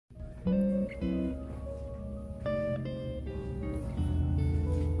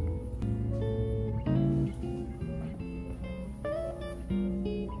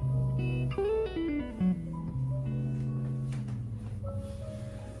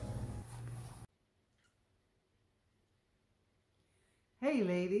Hey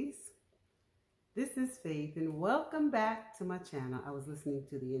ladies, this is Faith and welcome back to my channel. I was listening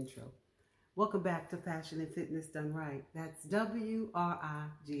to the intro. Welcome back to Fashion and Fitness Done Right. That's W-R-I-G-H-T.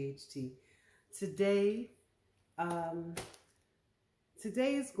 Today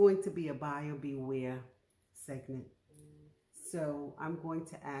is going to be a buyer beware segment. So I'm going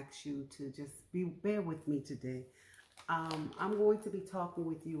to ask you to just bear with me today. I'm going to be talking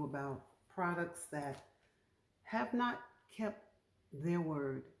with you about products that have not kept their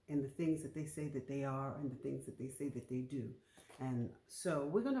word and the things that they say that they are and the things that they say that they do. And so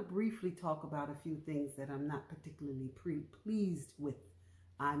we're going to briefly talk about a few things that I'm not particularly pleased with.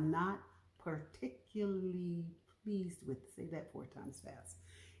 I'm not particularly pleased with. Say that 4 times fast.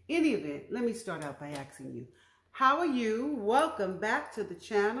 In any event, let me start out by asking you, how are you? Welcome back to the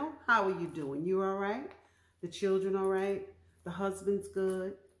channel. How are you doing? You all right? The children all right? The husband's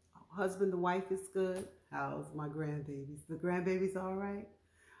good? The wife is good? How's my grandbabies? The grandbabies all right?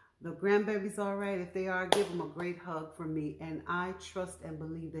 The grandbabies all right? If they are, give them a great hug from me. And I trust and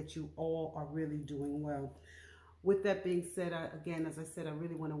believe that you all are really doing well. With that being said, again, as I said, I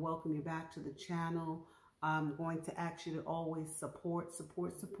really want to welcome you back to the channel. I'm going to ask you to always support.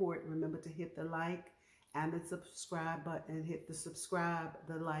 Remember to hit the like and the subscribe button. Hit the subscribe,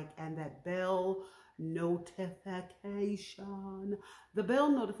 the like, and that bell notification. The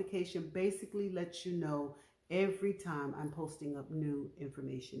bell notification basically lets you know every time I'm posting up new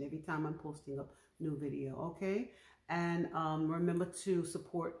information, every time I'm posting up new video, okay? And remember to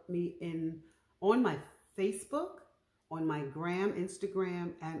support me on my Facebook, on my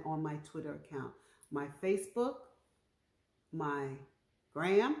Instagram, and on my Twitter account. My Facebook, my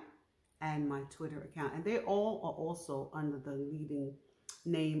Gram, and my Twitter account. And they all are also under the leading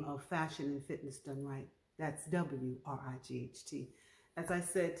name of Fashion and Fitness Done Right. That's W-R-I-G-H-T. As I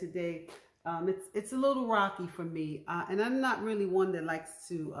said today, it's a little rocky for me, and I'm not really one that likes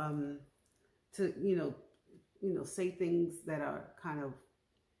to say things that are kind of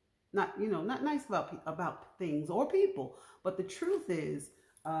not nice about things or people. But the truth is,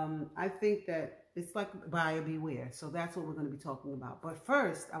 I think that it's like buyer beware. So that's what we're going to be talking about. But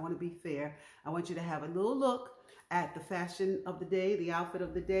first, I want to be fair. I want you to have a little look at the fashion of the day, the outfit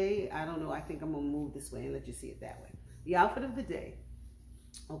of the day. I don't know. I think I'm going to move this way and let you see it that way. The outfit of the day.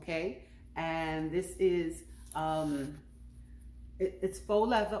 Okay. And this is, it's faux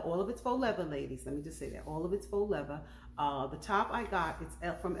leather. All of it's faux leather, ladies. Let me just say that. All of it's faux leather. The top I got, it's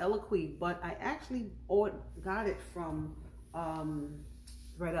from Eloquii, but I actually got it from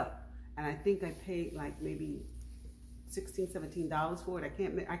Thread Up. And I think I paid like maybe $16, $17 for it.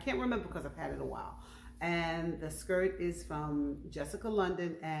 I can't remember because I've had it a while. And the skirt is from Jessica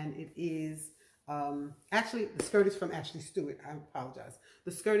London, and it is actually the skirt is from Ashley Stewart. I apologize.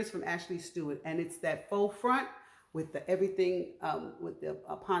 The skirt is from Ashley Stewart, and it's that faux front with the everything with the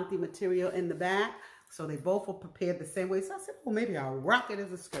panty material in the back. So they both are prepared the same way. So I said, well, maybe I'll rock it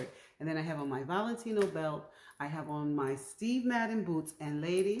as a skirt. And then I have on my Valentino belt. I have on my Steve Madden boots. And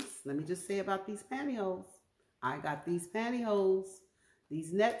ladies, let me just say about these pantyhose. I got these pantyhose,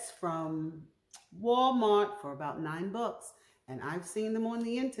 these nets from Walmart for about $9. And I've seen them on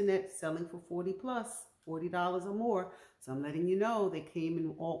the internet selling for $40 or more. So I'm letting you know they came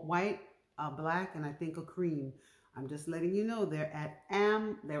in all white, black, and I think a cream. I'm just letting you know they're at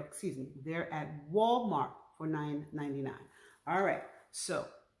Walmart for $9.99. All right, so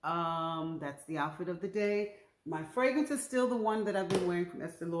that's the outfit of the day. My fragrance is still the one that I've been wearing from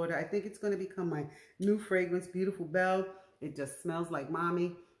Estee Lauder. I think it's going to become my new fragrance, Beautiful Belle. It just smells like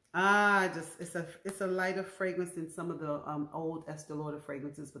mommy. It's a lighter fragrance than some of the old Estee Lauder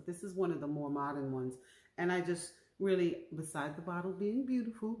fragrances, but this is one of the more modern ones. And I just really, besides the bottle being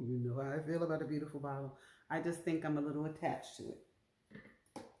beautiful, you know how I feel about a beautiful bottle, I just think I'm a little attached to it.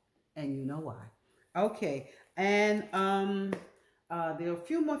 And you know why. Okay, and there are a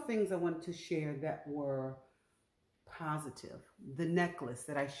few more things I wanted to share that were positive. The necklace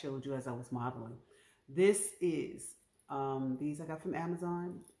that I showed you as I was modeling. This is, these I got from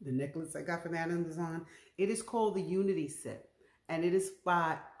Amazon. The necklace I got from Amazon. It is called the Unity set. And it is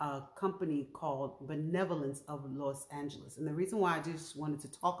by a company called Benevolence of Los Angeles. And the reason why I just wanted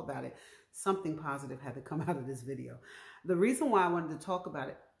to talk about it, something positive had to come out of this video. The reason why I wanted to talk about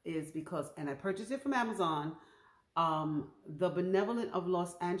it is because, and I purchased it from Amazon, the Benevolent of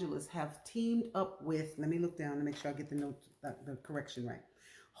Los Angeles have teamed up with, let me look down and make sure I get the note, the correction right,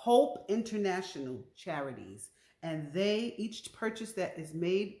 Hope International Charities. And they, each purchase that is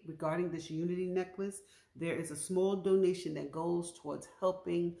made regarding this Unity necklace, there is a small donation that goes towards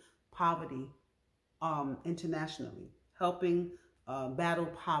helping poverty internationally, helping battle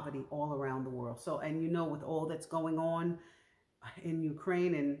poverty all around the world. So, and you know, with all that's going on in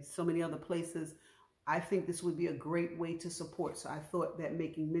Ukraine and so many other places, I think this would be a great way to support. So I thought that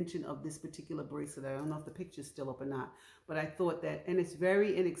making mention of this particular bracelet, I don't know if the picture's still up or not, but I thought that, and it's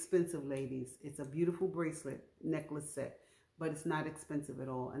very inexpensive, ladies. It's a beautiful bracelet, necklace set, but it's not expensive at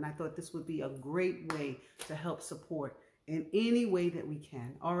all. And I thought this would be a great way to help support in any way that we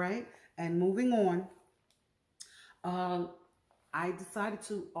can. All right. And moving on, I decided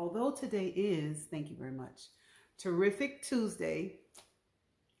to, although today is, thank you very much, Terrific Tuesday,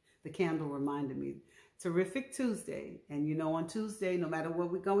 the candle reminded me, Terrific Tuesday. And you know, on Tuesday, no matter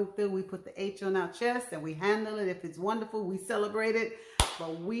what we're going through, we put the H on our chest and we handle it. If it's wonderful, we celebrate it.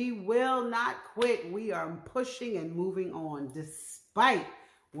 But we will not quit. We are pushing and moving on despite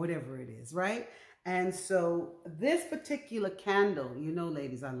whatever it is, right? And so this particular candle, you know,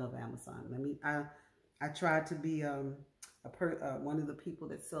 ladies, I love Amazon. I tried to be one of the people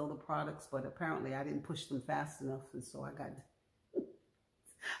that sell the products, but apparently I didn't push them fast enough, and so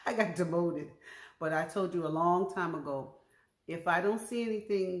I got demoted. But I told you a long time ago, if I don't see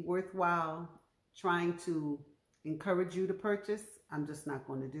anything worthwhile trying to encourage you to purchase, I'm just not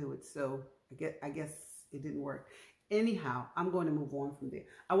going to do it. So I guess it didn't work. Anyhow, I'm going to move on from there.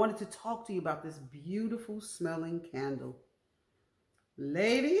 I wanted to talk to you about this beautiful smelling candle.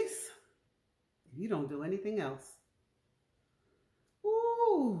 Ladies, if you don't do anything else,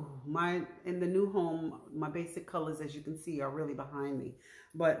 ooh, in the new home, my basic colors, as you can see, are really behind me.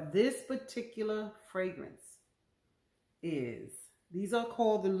 But this particular fragrance these are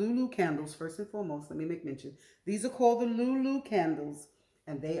called the Lulu candles, first and foremost. Let me make mention. These are called the Lulu candles,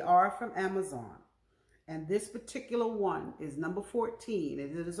 and they are from Amazon. And this particular one is number 14.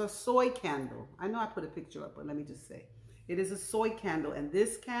 It is a soy candle. I know I put a picture up, but let me just say. It is a soy candle, and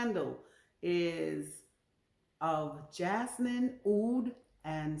this candle is of jasmine, oud,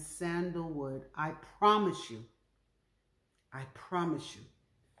 and sandalwood. I promise you,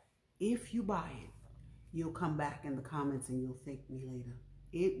 if you buy it, you'll come back in the comments and you'll thank me later.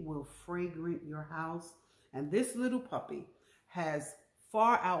 It will fragrant your house. And this little puppy has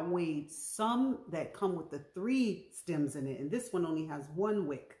far outweighed some that come with the 3 stems in it. And this one only has 1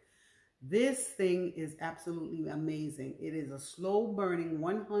 wick. This thing is absolutely amazing. It is a slow burning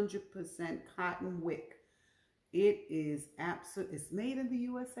 100% cotton wick. It is it's made in the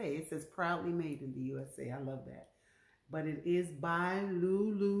USA. It says proudly made in the USA. I love that. But it is by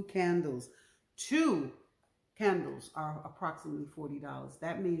Lulu Candles. 2 candles are approximately $40.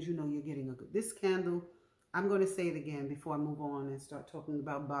 That means, you know, you're getting a good, this candle, I'm going to say it again before I move on and start talking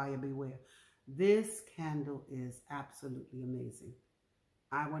about buyer beware. This candle is absolutely amazing.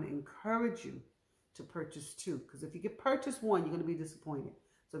 I want to encourage you to purchase 2, because if you get purchase 1, you're going to be disappointed.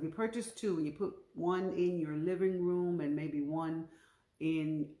 So if you purchase 2 and you put 1 in your living room and maybe 1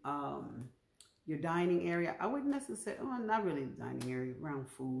 in your dining area, I wouldn't necessarily, well, not really the dining area, around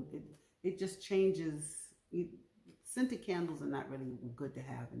food. It just changes. Scented candles are not really good to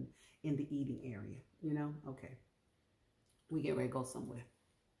have in the eating area, you know? Okay. We get ready to go somewhere.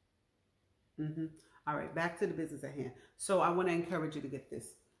 All right, back to the business at hand. So I want to encourage you to get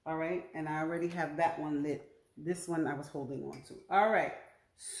this. All right, and I already have that one lit. This one I was holding on to. All right,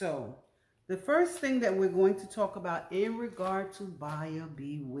 so the first thing that we're going to talk about in regard to buyer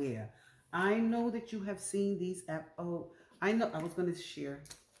beware. I know that you have seen these I know I was going to share.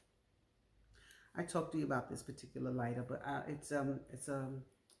 I talked to you about this particular lighter, but it's a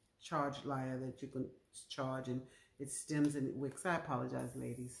charged lighter that you can charge, and it stems and it wicks. I apologize,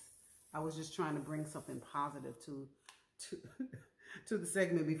 ladies. I was just trying to bring something positive to the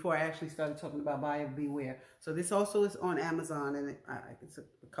segment before I actually started talking about buyer beware. So this also is on Amazon, and it's a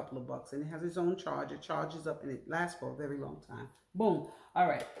couple of bucks, and it has its own charge. It charges up, and it lasts for a very long time. Boom. All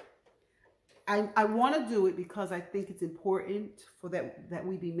right. I want to do it because I think it's important for that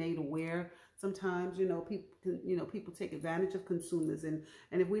we be made aware. Sometimes, you know, people take advantage of consumers, and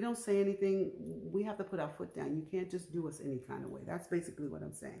if we don't say anything, we have to put our foot down. You can't just do us any kind of way. That's basically what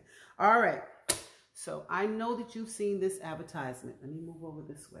I'm saying. All right. So I know that you've seen this advertisement. Let me move over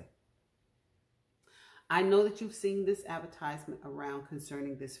this way. I know that you've seen this advertisement around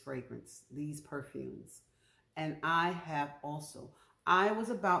concerning this fragrance, these perfumes, and I have also. I was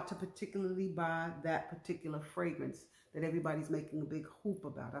about to particularly buy that particular fragrance that everybody's making a big hoop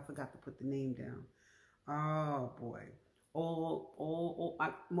about. I forgot to put the name down. Oh boy.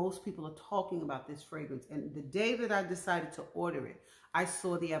 Most people are talking about this fragrance. And the day that I decided to order it, I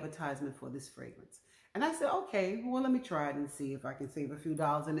saw the advertisement for this fragrance. And I said, okay, well, let me try it and see if I can save a few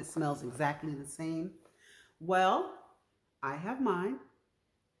dollars. And it smells exactly the same. Well, I have mine.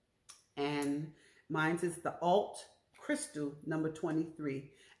 And mine is the Alt Crystal number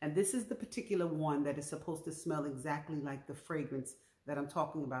 23. And this is the particular one that is supposed to smell exactly like the fragrance that I'm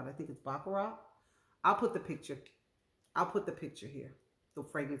talking about. I think it's Baccarat. I'll put the picture. I'll put the picture here. The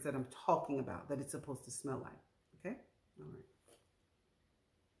fragrance that I'm talking about that it's supposed to smell like. Okay? All right.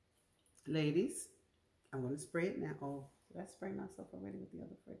 Ladies, I'm going to spray it now. Oh, did I spray myself already with the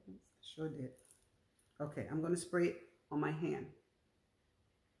other fragrance? I sure did. Okay, I'm going to spray it on my hand.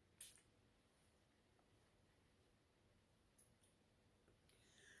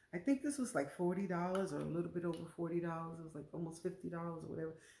 I think this was like $40 or a little bit over $40. It was like almost $50 or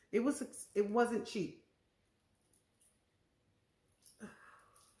whatever. It wasn't cheap.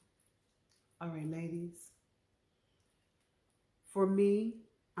 All right, ladies. For me,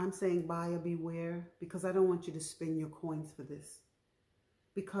 I'm saying buyer beware because I don't want you to spend your coins for this.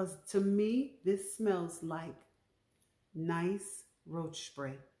 Because to me, this smells like nice roach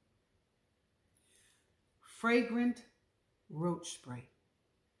spray. Fragrant roach spray.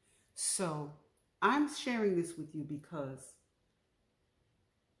 So I'm sharing this with you because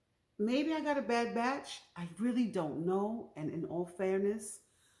maybe I got a bad batch. I really don't know. And in all fairness,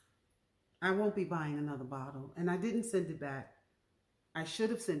 I won't be buying another bottle. And I didn't send it back. I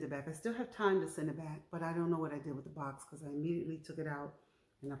should have sent it back. I still have time to send it back, but I don't know what I did with the box because I immediately took it out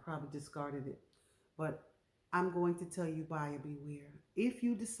and I probably discarded it. But I'm going to tell you, buyer beware. If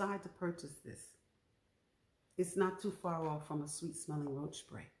you decide to purchase this, it's not too far off from a sweet smelling roach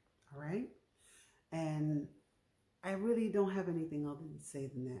spray. All right? And I really don't have anything other to say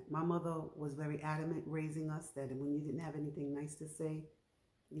than that. My mother was very adamant raising us that when you didn't have anything nice to say,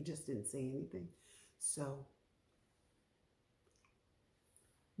 you just didn't say anything. So,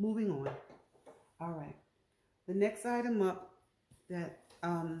 moving on. All right. The next item up that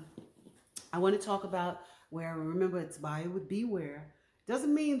I want to talk about, where remember it's buyer with beware,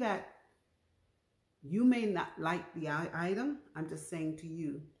 doesn't mean that you may not like the item. I'm just saying to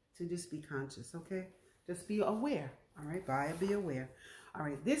you to just be conscious, okay? Just be aware, all right? Buyer be aware. All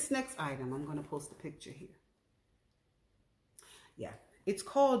right, this next item, I'm going to post a picture here. Yeah, it's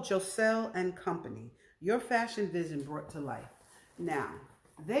called Joselle and Company, Your Fashion Vision Brought to Life. Now,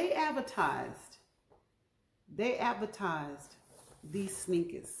 they advertised these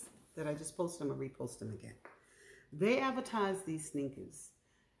sneakers that I just posted. I'm going to repost them again. They advertised these sneakers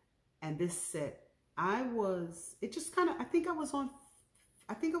and this set. I think I was on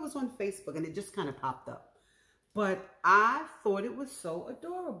Facebook and it just kind of popped up. But I thought it was so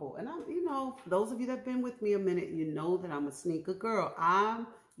adorable. And I'm, you know, for those of you that have been with me a minute, you know that I'm a sneaker girl. I'm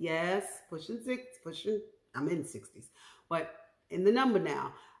in 60s. But in the number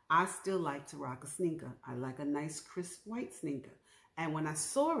now, I still like to rock a sneaker. I like a nice crisp white sneaker. And when I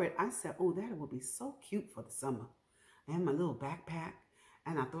saw it, I said, oh, that would be so cute for the summer. And my little backpack.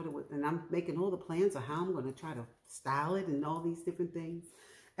 And I thought it would, and I'm making all the plans of how I'm going to try to style it and all these different things.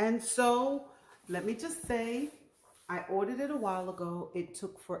 And so, let me just say, I ordered it a while ago. It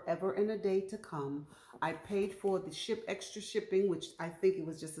took forever and a day to come. I paid for the extra shipping, which I think it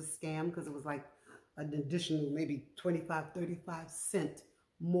was just a scam because it was like an additional maybe 25, 35 cents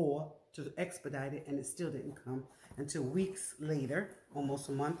more to expedite it, and it still didn't come until weeks later, almost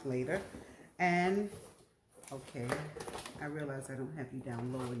a month later. And okay, I realize I don't have you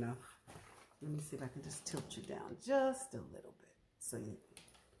down low enough. Let me see if I can just tilt you down just a little bit. So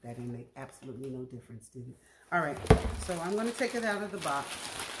that didn't make absolutely no difference, did it? All right, so I'm going to take it out of the box.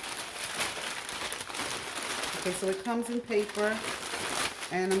 Okay, so it comes in paper,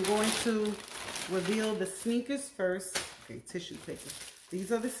 and I'm going to reveal the sneakers first. Okay, tissue paper.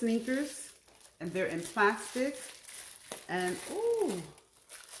 These are the sneakers, and they're in plastic, and ooh,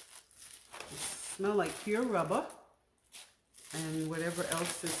 smell like pure rubber and whatever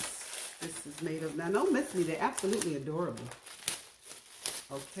else this is made of. Now, don't miss me, they're absolutely adorable.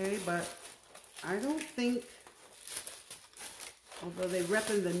 Okay, but I don't think, although they're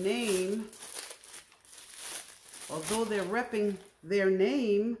repping their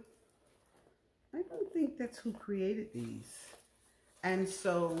name, I don't think that's who created these. And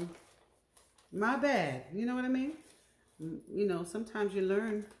so, my bad, you know what I mean? You know, sometimes you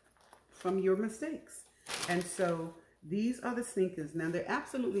learn from your mistakes. And so these are the sneakers. Now they're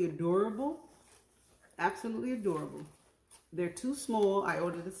absolutely adorable. Absolutely adorable. They're too small. I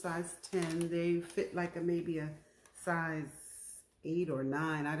ordered a size 10. They fit like maybe a size 8 or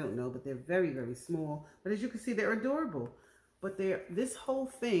 9. I don't know, but they're very, very small. But as you can see, they're adorable. But this whole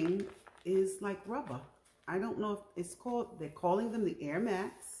thing is like rubber. I don't know if it's called, they're calling them the Air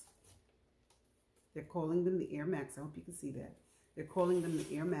Max. They're calling them the Air Max. I hope you can see that. They're calling them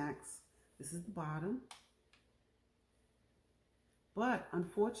the Air Max. This is the bottom. But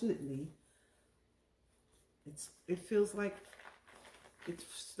unfortunately, It feels like it's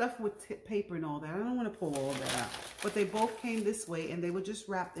stuffed with paper and all that. I don't want to pull all that out. But they both came this way, and they were just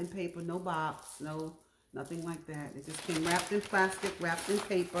wrapped in paper. No box, nothing like that. It just came wrapped in plastic, wrapped in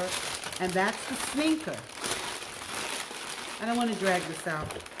paper. And that's the sneaker. I don't want to drag this out.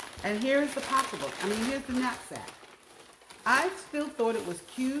 And here's the pocketbook. I mean, here's the knapsack. I still thought it was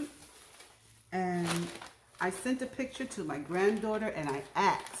cute. And I sent a picture to my granddaughter, and I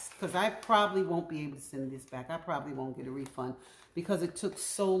asked, because I probably won't be able to send this back. I probably won't get a refund because it took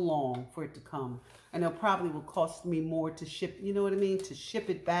so long for it to come. And it probably will cost me more to ship, you know what I mean, to ship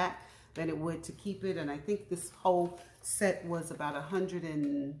it back than it would to keep it. And I think this whole set was about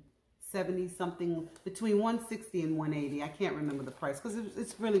 170 something, between 160 and 180. I can't remember the price because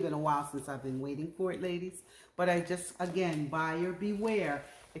it's really been a while since I've been waiting for it, ladies. But I just, again, buyer beware.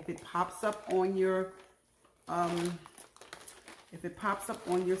 If it pops up on your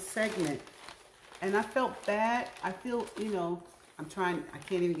segment, and I felt bad. I feel, you know, I can't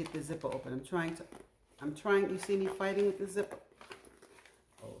even get the zipper open. I'm trying, you see me fighting with the zipper?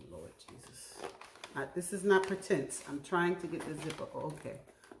 Oh, Lord Jesus. This is not pretense. I'm trying to get the zipper. Okay.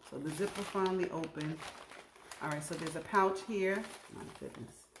 So the zipper finally opened. All right, so there's a pouch here. My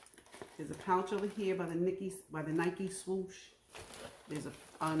goodness. There's a pouch over here by the Nike swoosh. There's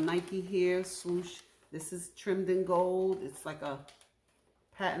a Nike here, swoosh. This is trimmed in gold. It's like a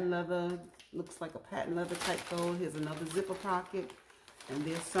patent leather, looks like a patent leather type gold. Here's another zipper pocket. And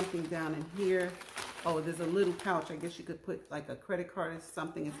there's something down in here. Oh, there's a little pouch. I guess you could put like a credit card or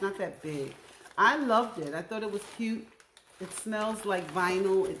something. It's not that big. I loved it. I thought it was cute. It smells like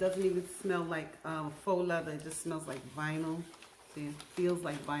vinyl. It doesn't even smell like faux leather. It just smells like vinyl. See, it feels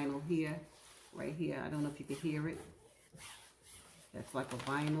like vinyl here, right here. I don't know if you can hear it. That's like a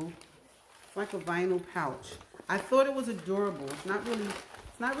vinyl. It's like a vinyl pouch. I thought it was adorable. It's not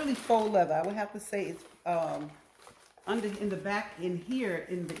really faux leather. I would have to say it's in the back in here,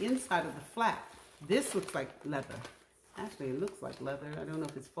 in the inside of the flap. This looks like leather. Actually, it looks like leather. I don't know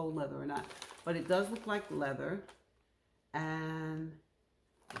if it's faux leather or not, but it does look like leather. And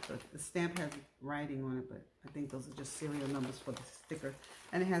the stamp has writing on it, but I think those are just serial numbers for the sticker.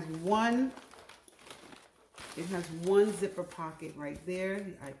 And it has one zipper pocket right there.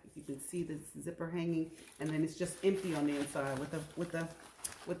 You can see the zipper hanging, and then it's just empty on the inside with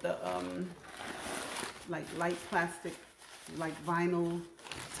the like light plastic, like vinyl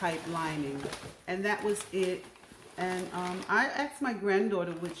type lining. And that was it. And I asked my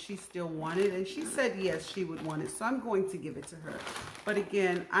granddaughter what she still wanted, and she said yes, she would want it. So I'm going to give it to her. But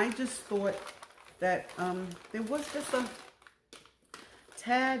again, I just thought that there was just a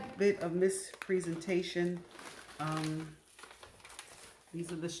tad bit of mispresentation.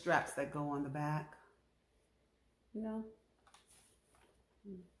 These are the straps that go on the back. You know?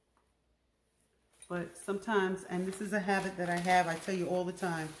 But sometimes, and this is a habit that I have, I tell you all the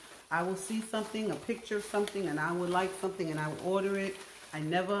time, I will see something, a picture of something, and I would like something, and I would order it. A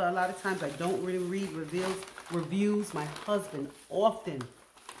lot of times I don't really read reviews. My husband often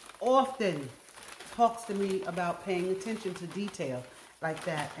talks to me about paying attention to detail like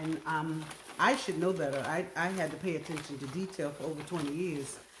that. And I should know better. I had to pay attention to detail for over 20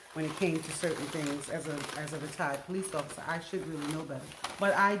 years when it came to certain things as a retired police officer. I should really know better.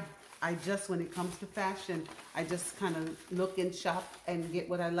 But I just, when it comes to fashion, I just kind of look and shop and get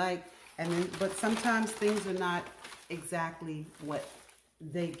what I like. But sometimes things are not exactly what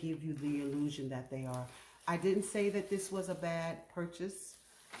they give you the illusion that they are. I didn't say that this was a bad purchase.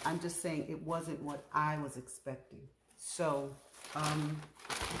 I'm just saying it wasn't what I was expecting. So,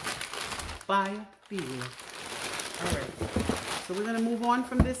 buyer beware. All right. So we're going to move on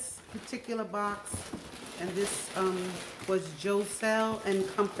from this particular box. And this was Joselle and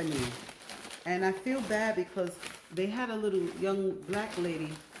Company. And I feel bad because they had a little young black lady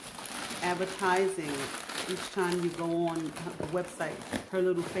advertising. Each time you go on the website, her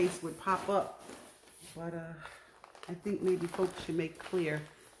little face would pop up. But I think maybe folks should make clear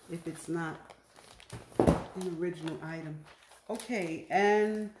if it's not an original item. Okay,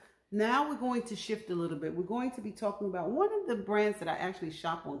 and now we're going to shift a little bit. We're going to be talking about one of the brands that I actually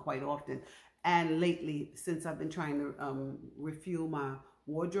shop on quite often. And lately, since I've been trying to refuel my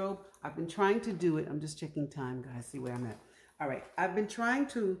wardrobe, I've been trying to do it. I'm just checking time, guys, see where I'm at. All right, I've been trying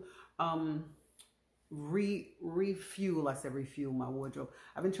to refuel my wardrobe.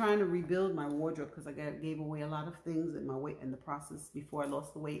 I've been trying to rebuild my wardrobe because I gave away a lot of things in my weight in the process before I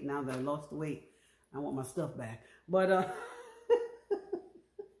lost the weight. Now that I lost the weight, I want my stuff back. But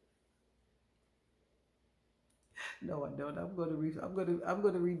no, I don't. I'm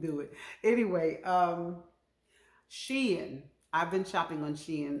gonna redo it anyway. Shein. I've been shopping on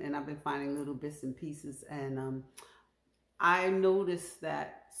Shein and I've been finding little bits and pieces, and I noticed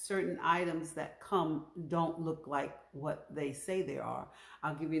that certain items that come don't look like what they say they are.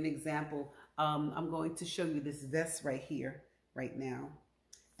 I'll give you an example. I'm going to show you this vest right here, right now.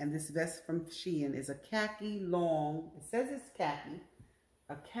 And this vest from Shein is a khaki long, it says it's khaki,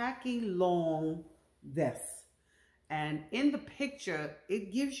 a khaki long vest. And in the picture,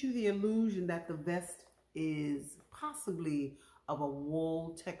 it gives you the illusion that the vest is possibly of a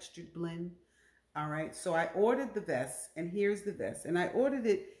wool textured blend. All right, so I ordered the vest, and here's the vest. And I ordered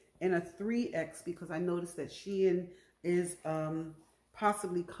it in a 3X because I noticed that Shein is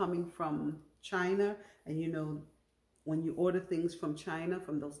possibly coming from China. And you know, when you order things from China,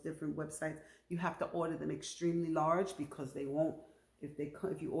 from those different websites, you have to order them extremely large because they won't,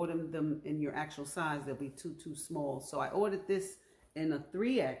 if you order them in your actual size, they'll be too small. So I ordered this in a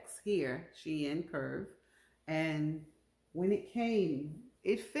 3X here, Shein Curve. And when it came,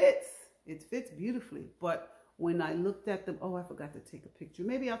 it fits. It fits beautifully. But when I looked at them, oh, I forgot to take a picture.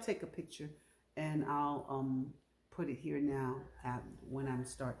 Maybe I'll take a picture and I'll put it here now when I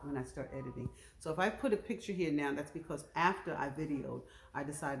start editing. So if I put a picture here now, that's because after I videoed, I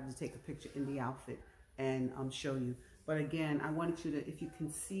decided to take a picture in the outfit and show you. But again, I wanted you to, if you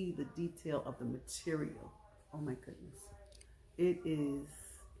can see the detail of the material. Oh my goodness. It is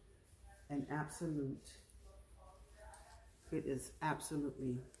an absolute, it is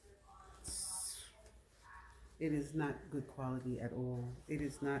absolutely, it is not good quality at all. It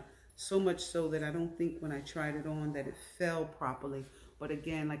is not, so much so that I don't think when I tried it on that it fell properly. But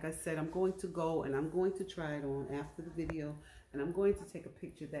again, like I said, I'm going to go and I'm going to try it on after the video, and I'm going to take a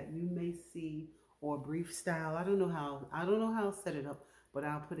picture that you may see, or a brief style. I don't know how I'll set it up, but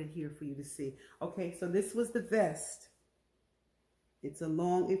I'll put it here for you to see. Okay, so this was the vest. It's a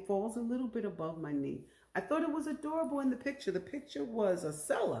long, it falls a little bit above my knee. I thought it was adorable in the picture. The picture was a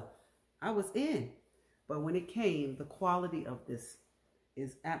seller. I was in. But when it came, the quality of this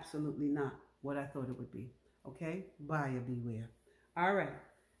is absolutely not what I thought it would be. Okay? Buyer beware. All right.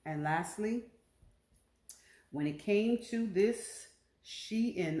 And lastly, when it came to this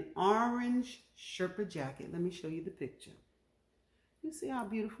Shein orange Sherpa jacket, let me show you the picture. You see how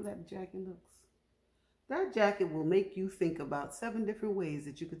beautiful that jacket looks? That jacket will make you think about 7 different ways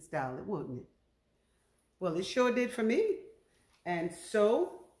that you could style it, wouldn't it? Well, it sure did for me. And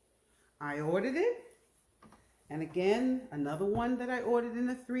so I ordered it. And again, another one that I ordered in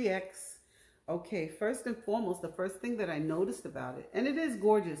a 3X. Okay, first and foremost, the first thing that I noticed about it, and it is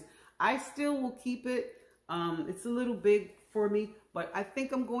gorgeous. I still will keep it. It's a little big for me, but I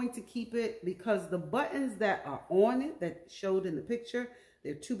think I'm going to keep it because the buttons that are on it that showed in the picture,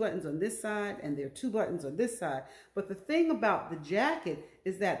 there are 2 buttons on this side and there are 2 buttons on this side. But the thing about the jacket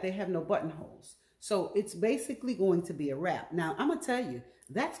is that they have no buttonholes. So it's basically going to be a wrap. Now, I'm going to tell you,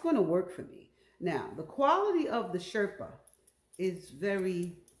 that's going to work for me. Now, the quality of the Sherpa is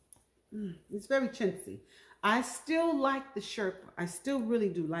very, it's very chintzy. I still like the Sherpa. I still really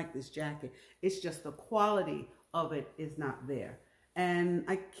do like this jacket. It's just the quality of it is not there. And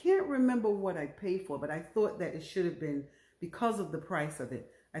I can't remember what I paid for, but I thought that it should have been, because of the price of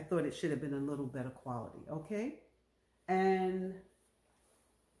it, I thought it should have been a little better quality, okay? And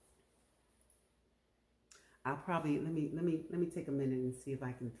I'll probably, let me take a minute and see if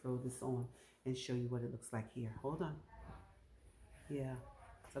I can throw this on and show you what it looks like here. Hold on. Yeah.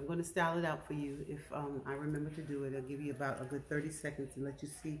 So I'm going to style it out for you. If I remember to do it, I'll give you about a good 30 seconds and let you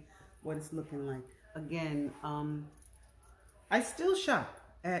see what it's looking like. Again, I still shop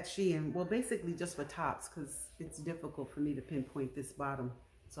at Shein. Well, basically just for tops because it's difficult for me to pinpoint this bottom.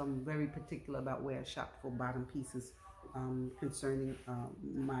 So I'm very particular about where I shop for bottom pieces concerning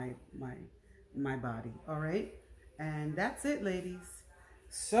my body. All right. And that's it, ladies.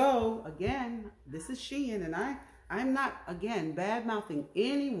 So again, this is Shein, and I'm not, again, bad-mouthing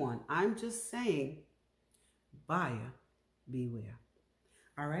anyone. I'm just saying, buyer beware.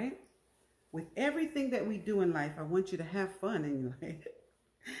 All right? With everything that we do in life, I want you to have fun in life.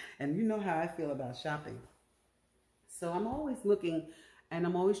 And you know how I feel about shopping. So I'm always looking, and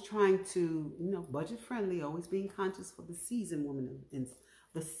I'm always trying to, you know, budget-friendly, always being conscious for the seasoned woman,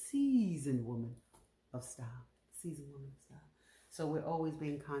 the seasoned woman of style. Seasoned woman of style. So we're always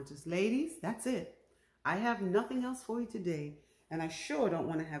being conscious. Ladies, that's it. I have nothing else for you today. And I sure don't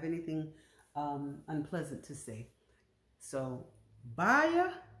want to have anything unpleasant to say. So,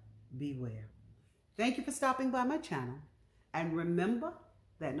 buyer beware. Thank you for stopping by my channel. And remember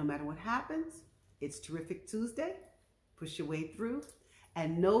that no matter what happens, it's Terrific Tuesday. Push your way through.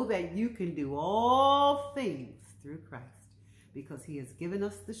 And know that you can do all things through Christ. Because he has given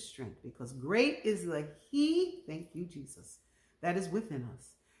us the strength. Because great is the he, thank you, Jesus, that is within us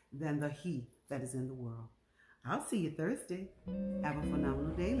than the he that is in the world. I'll see you Thursday. Have a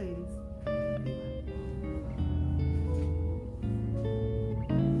phenomenal day, ladies.